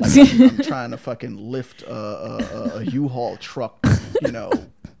pussies. Like I'm trying to fucking lift a U-Haul truck,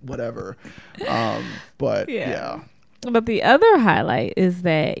 whatever. But yeah. But the other highlight is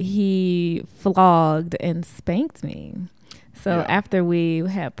that he flogged and spanked me. So after we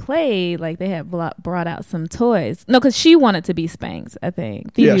had played, like they had brought out some toys. No, because she wanted to be spanked, I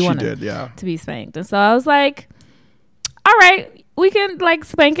think. Phoebe she wanted did, to be spanked. And so I was like, all right, we can like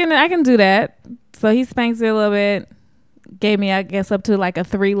spank it. I can do that. So he spanks it a little bit. Gave me, I guess, up to like a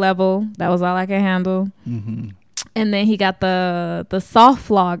 3 level. That was all I could handle. Mm-hmm. And then he got the soft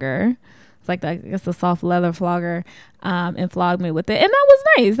flogger. It's like I guess the soft leather flogger, and flogged me with it. And that was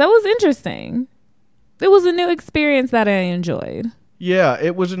nice. That was interesting. It was a new experience that I enjoyed. Yeah,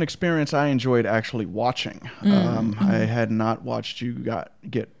 it was an experience I enjoyed actually watching. I had not watched you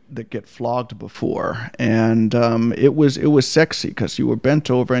get flogged before, and it was sexy because you were bent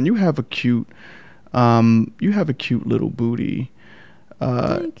over and you have a cute little booty.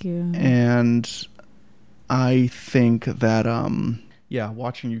 Thank you. And I think that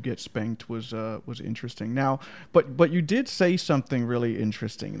watching you get spanked was interesting. Now, but you did say something really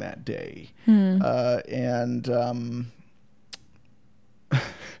interesting that day, and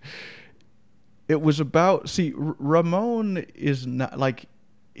it was about. Ramon is not like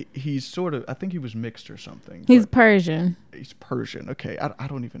he's sort of. I think he was mixed or something. He's Persian. He's Persian. Okay, I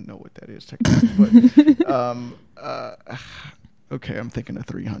don't even know what that is technically, but okay, I'm thinking of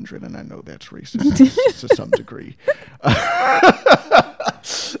 300, and I know that's racist to some degree.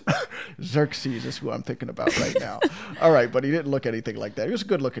 Xerxes is who I'm thinking about right now. All right, but he didn't look anything like that. He was a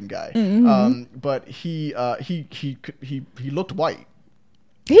good-looking guy, but he looked white.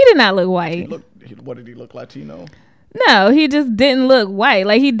 He did not look white. What did he look? Latino? No, he just didn't look white.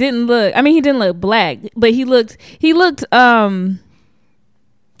 Like he didn't look black, but he looked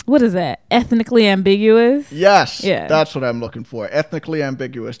what is that? Ethnically ambiguous? Yes. Yeah. That's what I'm looking for. Ethnically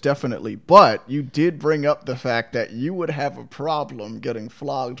ambiguous, definitely. But you did bring up the fact that you would have a problem getting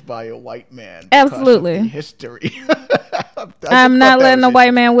flogged by a white man. Absolutely. Because of the history. I'm not letting a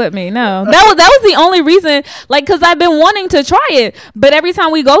white man whip me. No. That was the only reason, like, because I've been wanting to try it. But every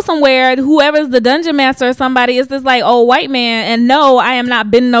time we go somewhere, whoever's the dungeon master or somebody, it's this like old white man. And no, I am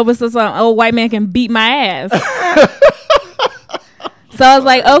not bending over so some old white man can beat my ass. So I was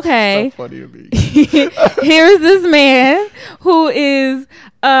like, okay, so funny to me. Here's this man who is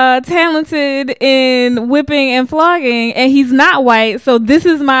talented in whipping and flogging, and he's not white. So this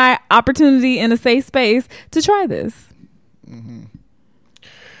is my opportunity in a safe space to try this. Mm-hmm.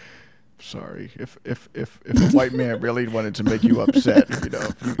 sorry. If a white man really wanted to make you upset,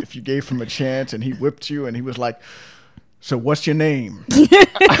 if you gave him a chance and he whipped you and he was like, "So what's your name?" See,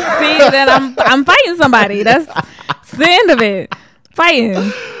 then I'm fighting somebody. That's the end of it.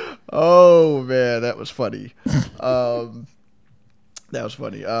 Fighting. Oh man, that was funny. That was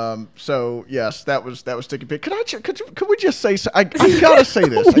funny. So yes, that was Sticky Pig. Could we just say? I gotta say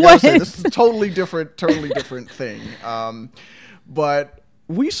this. I gotta say this is a totally different thing. But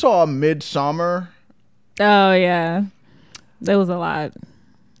we saw Midsummer. Oh yeah, there was a lot.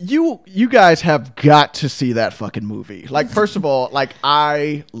 You guys have got to see that fucking movie. Like, first of all, like,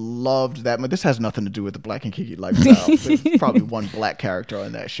 I loved that. This has nothing to do with the Black and Kiki lifestyle. There's probably one black character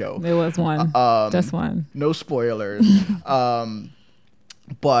on that show. There was one, just one. No spoilers.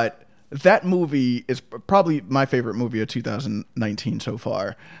 But that movie is probably my favorite movie of 2019 so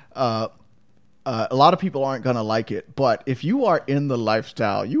far. A lot of people aren't going to like it, but if you are in the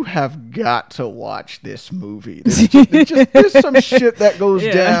lifestyle, you have got to watch this movie. There's some shit that goes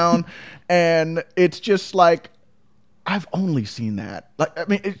down, and it's just like, I've only seen that. Like, I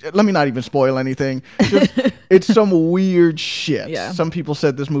mean, let me not even spoil anything. It's some weird shit. Yeah. Some people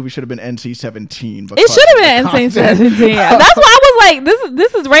said this movie should have been NC-17. It should have been NC-17. That's why I was like,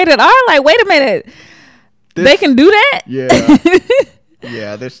 this is rated R. Like, wait a minute, they can do that? Yeah.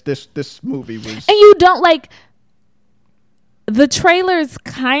 Yeah, this movie was... And you don't, like... The trailers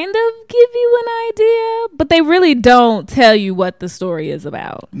kind of give you an idea, but they really don't tell you what the story is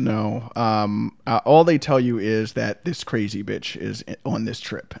about. No. All they tell you is that this crazy bitch is on this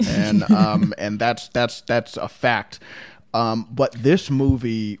trip. And and that's a fact. But this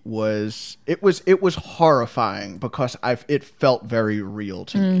movie was horrifying because it felt very real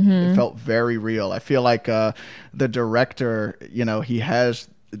to me. It felt very real. I feel like the director, he has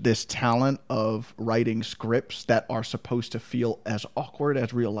this talent of writing scripts that are supposed to feel as awkward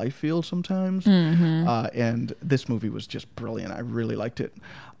as real life feels sometimes. And this movie was just brilliant. I really liked it.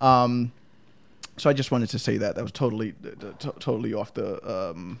 So I just wanted to say that was totally off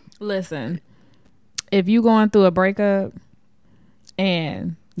the. Listen, if you going through a breakup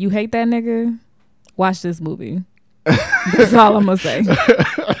and you hate that nigga, watch this movie. That's all I'm gonna say.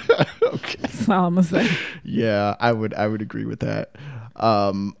 Okay. That's all I'm gonna say. Yeah, I would agree with that.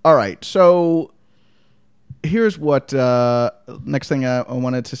 All right, so here's what next thing I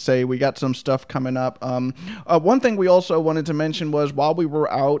wanted to say. We got some stuff coming up. One thing we also wanted to mention was while we were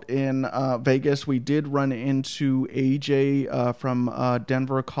out in Vegas, we did run into AJ from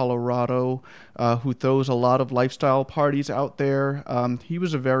Denver, Colorado, who throws a lot of lifestyle parties out there. He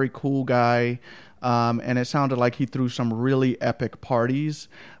was a very cool guy, and it sounded like he threw some really epic parties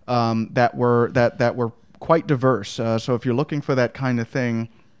that were quite diverse. So if you're looking for that kind of thing,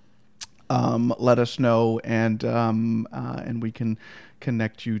 let us know, and we can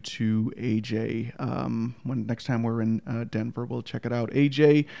connect you to AJ. When next time we're in Denver, we'll check it out.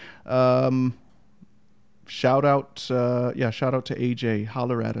 AJ, shout out to AJ.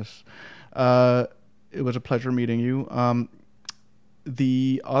 Holler at us. It was a pleasure meeting you.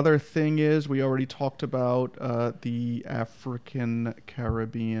 The other thing is, we already talked about the African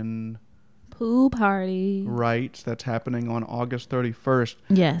Caribbean Pool party. Right, that's happening on August 31st.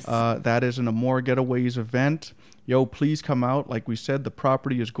 Yes. That is an Amore Getaways event. Yo, please come out. Like we said, the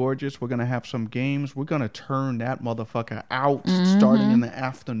property is gorgeous. We're going to have some games. We're going to turn that motherfucker out starting in the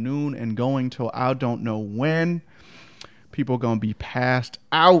afternoon and going till I don't know when. People are going to be passed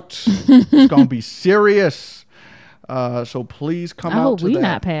out. It's going to be serious. So please come out to that. I hope we're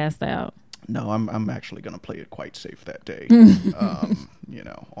not passed out. No, I'm actually going to play it quite safe that day,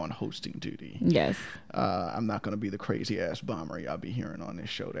 on hosting duty. Yes. I'm not going to be the crazy ass bomber y'all be hearing on this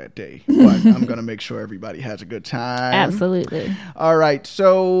show that day, but I'm going to make sure everybody has a good time. Absolutely. All right.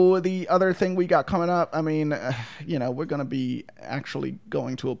 So the other thing we got coming up, I mean, we're going to be actually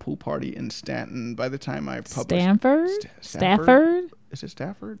going to a pool party in Stanton by the time I publish. Stafford? Is it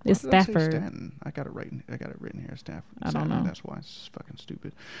Stafford? It's Stafford. Stanton? I got it written here. Stafford. I don't know. That's why it's fucking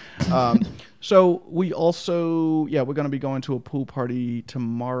stupid. So we also, we're going to be going to a pool party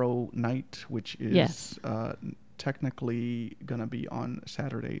tomorrow night, which is technically going to be on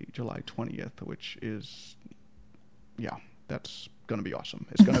Saturday, July 20th, which is, that's going to be awesome.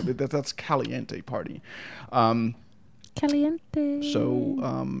 It's going to be that's Caliente party. Caliente.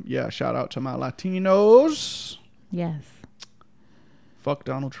 So shout out to my Latinos. Yes. Fuck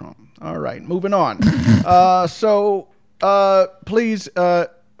Donald Trump. All right, moving on. So please,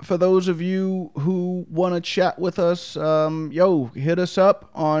 for those of you who want to chat with us, hit us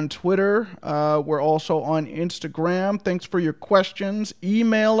up on Twitter. We're also on Instagram. Thanks for your questions.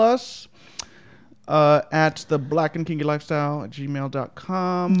 Email us at the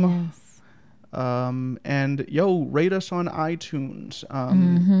blackandkinkylifestyle@gmail.com. Yes. And rate us on iTunes.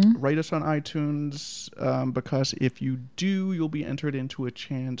 Rate us on iTunes because if you do, you'll be entered into a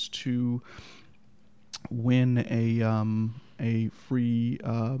chance to win a free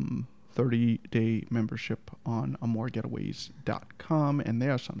 30-day membership on amoregetaways.com. And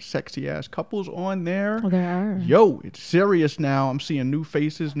there are some sexy ass couples on there. Oh, there are. It's serious now. I'm seeing new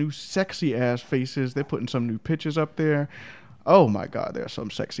faces, new sexy ass faces. They're putting some new pictures up there. Oh my God, there are some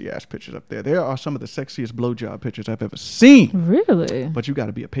sexy ass pictures up there. There are some of the sexiest blowjob pictures I've ever seen. Really? But you got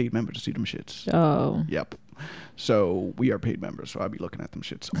to be a paid member to see them shits. Oh. Yep. So we are paid members, so I'll be looking at them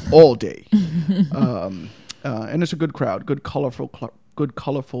shits all day. And it's a good crowd, good colorful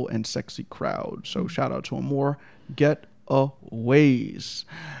and sexy crowd. So shout out to Amore Getaways.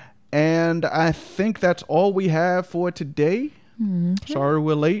 And I think that's all we have for today. Mm-hmm. Sorry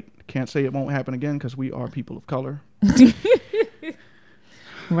we're late. Can't say it won't happen again because we are people of color.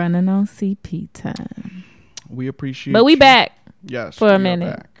 Running on CP time. We appreciate But we you. back. Yes. For a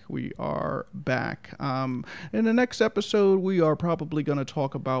minute. We are back. In the next episode, we are probably going to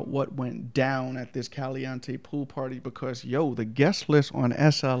talk about what went down at this Caliente pool party because, the guest list on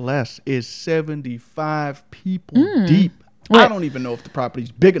SLS is 75 people deep. What? I don't even know if the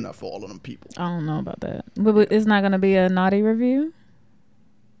property's big enough for all of them people. I don't know about that. But it's not going to be a naughty review?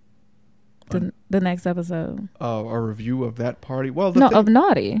 The next episode. A review of that party. Well, of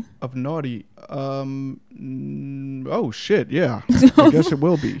Naughty. Of Naughty. Oh shit! Yeah, I guess it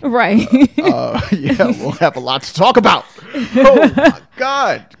will be. Right. We'll have a lot to talk about. Oh my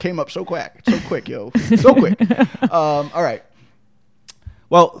God! Came up so quick, so quick. All right.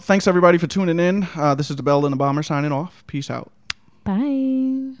 Well, thanks everybody for tuning in. This is the Bell and the Bomber signing off. Peace out.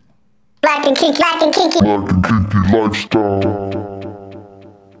 Bye. Black and kinky, black and kinky. Black and kinky lifestyle.